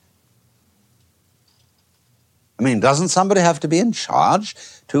 I mean, doesn't somebody have to be in charge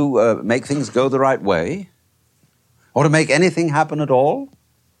to make things go the right way? Or to make anything happen at all?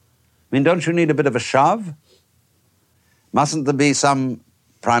 I mean, don't you need a bit of a shove? Mustn't there be some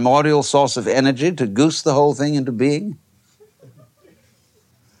primordial source of energy to goose the whole thing into being?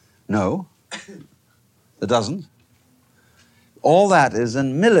 No, there doesn't. All that is a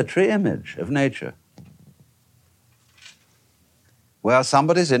military image of nature, where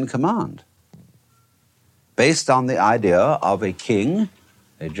somebody's in command, based on the idea of a king,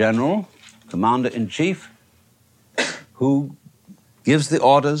 a general, commander-in-chief, who gives the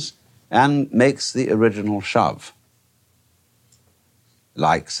orders and makes the original shove.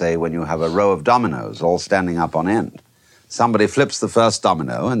 Like, say, when you have a row of dominoes all standing up on end. Somebody flips the first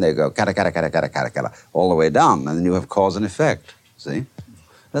domino and they go kata, kata, kata, kata, kata, kata, all the way down, and then you have cause and effect. See?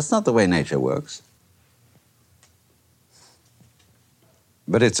 That's not the way nature works.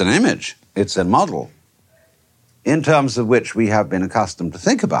 But it's an image, it's a model, in terms of which we have been accustomed to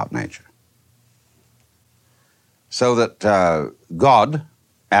think about nature. So that God,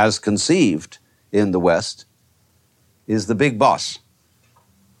 as conceived in the West, is the big boss,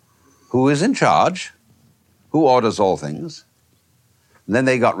 who is in charge who orders all things. And then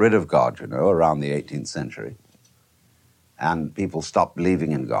they got rid of God, around the 18th century. And people stopped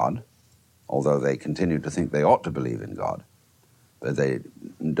believing in God, although they continue to think they ought to believe in God, but they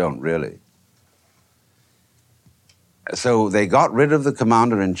don't really. So they got rid of the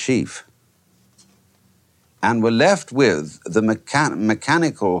commander-in-chief and were left with the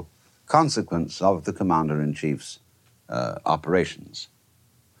mechanical consequence of the commander-in-chief's operations.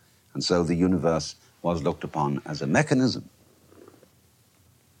 And so the universe was looked upon as a mechanism.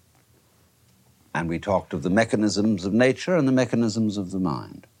 And we talked of the mechanisms of nature and the mechanisms of the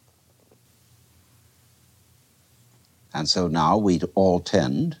mind. And so now we all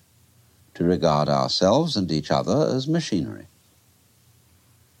tend to regard ourselves and each other as machinery.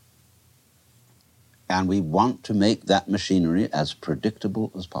 And we want to make that machinery as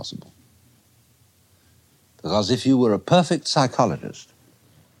predictable as possible. Because if you were a perfect psychologist,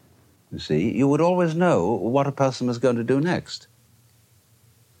 you see, you would always know what a person was going to do next.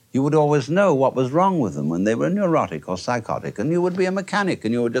 You would always know what was wrong with them when they were neurotic or psychotic, and you would be a mechanic,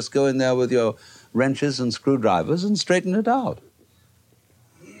 and you would just go in there with your wrenches and screwdrivers and straighten it out.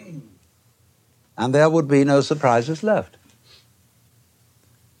 And there would be no surprises left.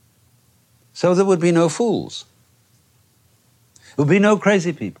 So there would be no fools. There would be no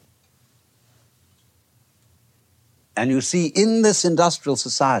crazy people. And you see, in this industrial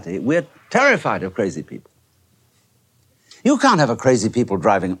society, we're terrified of crazy people. You can't have a crazy people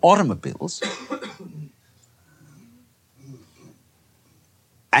driving automobiles.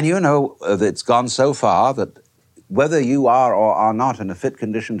 And you know that it's gone so far that whether you are or are not in a fit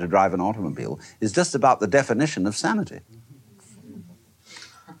condition to drive an automobile is just about the definition of sanity.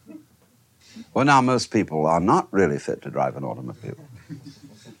 Well, now most people are not really fit to drive an automobile,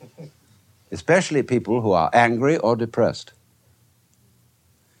 especially people who are angry or depressed,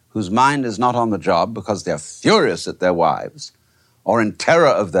 whose mind is not on the job because they're furious at their wives or in terror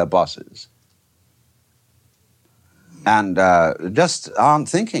of their bosses and just aren't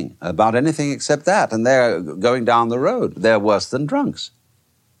thinking about anything except that, and they're going down the road. They're worse than drunks.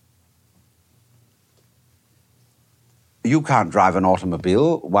 You can't drive an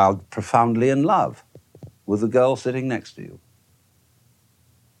automobile while profoundly in love with the girl sitting next to you.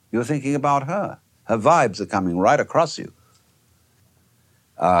 You're thinking about her. Her vibes are coming right across you.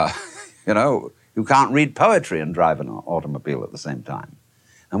 You can't read poetry and drive an automobile at the same time.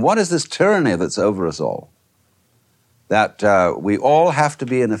 And what is this tyranny that's over us all? That we all have to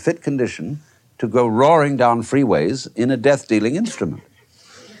be in a fit condition to go roaring down freeways in a death-dealing instrument.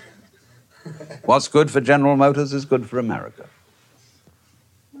 What's good for General Motors is good for America.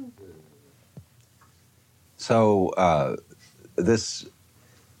 So this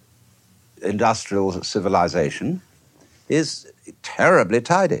industrial civilization is terribly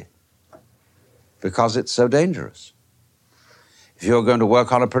tidy because it's so dangerous. If you're going to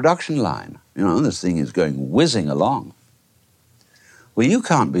work on a production line, this thing is going whizzing along. Well, you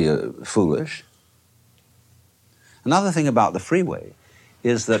can't be foolish. Another thing about the freeway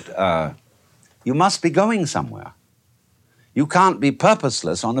is that you must be going somewhere. You can't be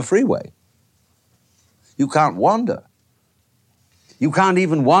purposeless on the freeway. You can't wander. You can't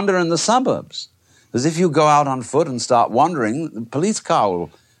even wander in the suburbs. Because if you go out on foot and start wandering, the police car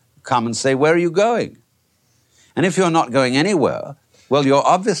will come and say, "Where are you going?" And if you're not going anywhere, well, you're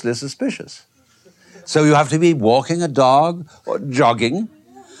obviously suspicious. So you have to be walking a dog or jogging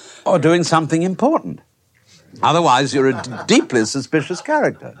or doing something important. Otherwise, you're a deeply suspicious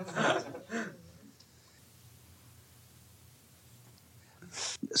character.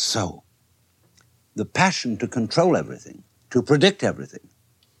 So, the passion to control everything, to predict everything,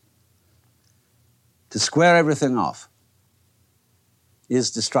 to square everything off, is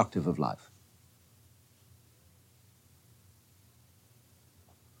destructive of life.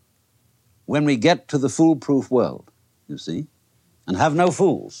 When we get to the foolproof world, you see, and have no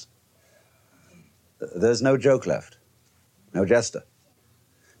fools, there's no joke left, no jester,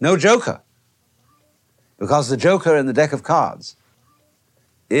 no joker, because the joker in the deck of cards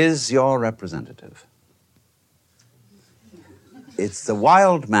is your representative. It's the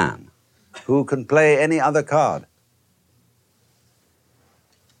wild man who can play any other card.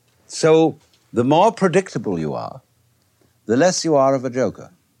 So the more predictable you are, the less you are of a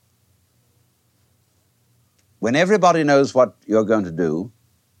joker. When everybody knows what you're going to do,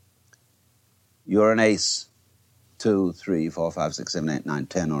 you're an ace, 2, 3, 4, 5, 6, 7, 8, 9,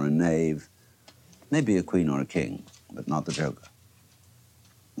 10, or a knave, maybe a queen or a king, but not the joker.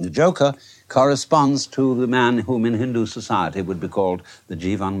 The joker corresponds to the man whom in Hindu society would be called the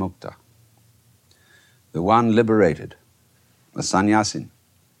Jivan Mukta, the one liberated, a sannyasin,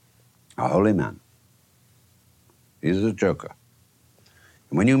 a holy man. He's a joker.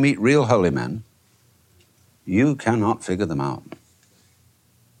 And when you meet real holy men, you cannot figure them out.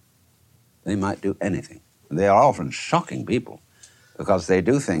 They might do anything. They are often shocking people because they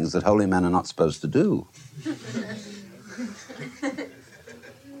do things that holy men are not supposed to do.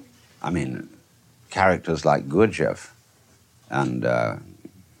 I mean, characters like Gurdjieff and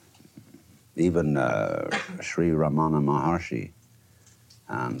even Sri Ramana Maharshi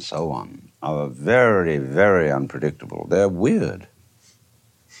and so on are very, very unpredictable. They're weird,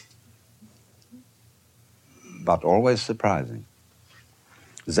 but always surprising.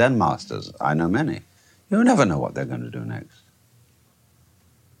 Zen masters, I know many. You never know what they're going to do next.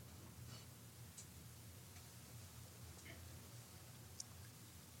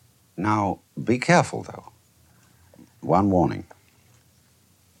 Now, be careful, though. One warning.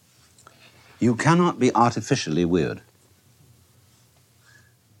 You cannot be artificially weird.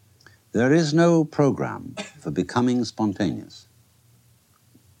 There is no program for becoming spontaneous.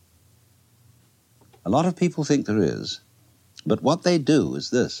 A lot of people think there is, but what they do is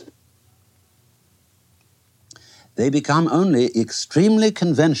this. They become only extremely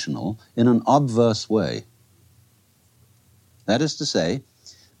conventional in an obverse way. That is to say,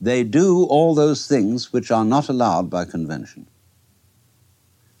 they do all those things which are not allowed by convention.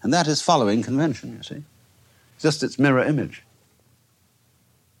 And that is following convention, you see. Just its mirror image.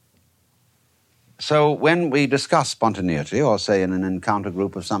 So when we discuss spontaneity, or say in an encounter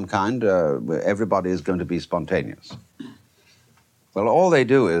group of some kind, where everybody is going to be spontaneous, well, all they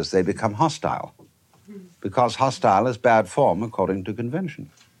do is they become hostile, because hostile is bad form according to convention.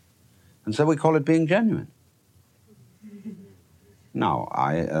 And so we call it being genuine. Now,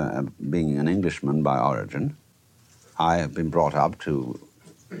 I, being an Englishman by origin, I have been brought up to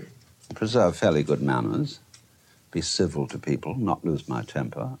preserve fairly good manners, be civil to people, not lose my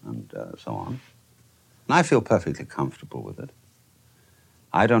temper, and so on. And I feel perfectly comfortable with it.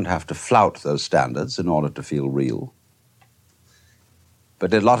 I don't have to flout those standards in order to feel real.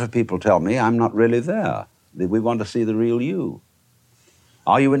 But a lot of people tell me I'm not really there. We want to see the real you.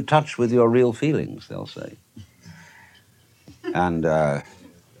 Are you in touch with your real feelings, they'll say. And, well,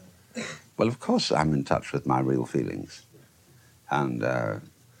 of course I'm in touch with my real feelings. And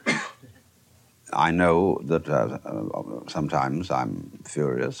I know that sometimes I'm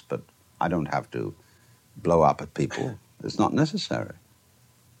furious, but I don't have to blow up at people. It's not necessary.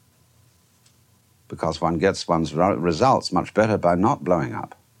 Because one gets one's results much better by not blowing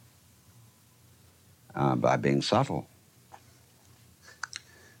up, by being subtle.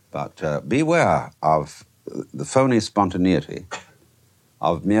 But beware of the phony spontaneity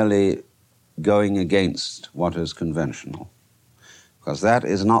of merely going against what is conventional, because that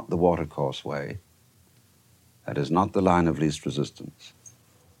is not the watercourse way. That is not the line of least resistance.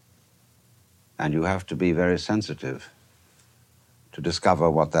 And you have to be very sensitive to discover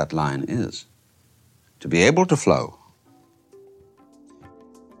what that line is, to be able to flow.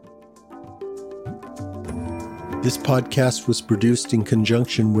 This podcast was produced in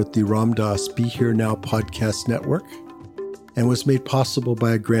conjunction with the Ram Dass Be Here Now podcast network and was made possible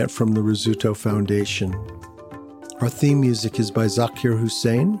by a grant from the Rizzuto Foundation. Our theme music is by Zakir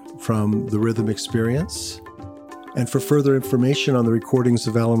Hussain from The Rhythm Experience. And for further information on the recordings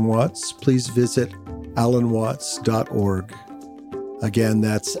of Alan Watts, please visit alanwatts.org. Again,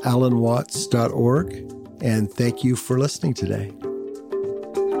 that's alanwatts.org. And thank you for listening today.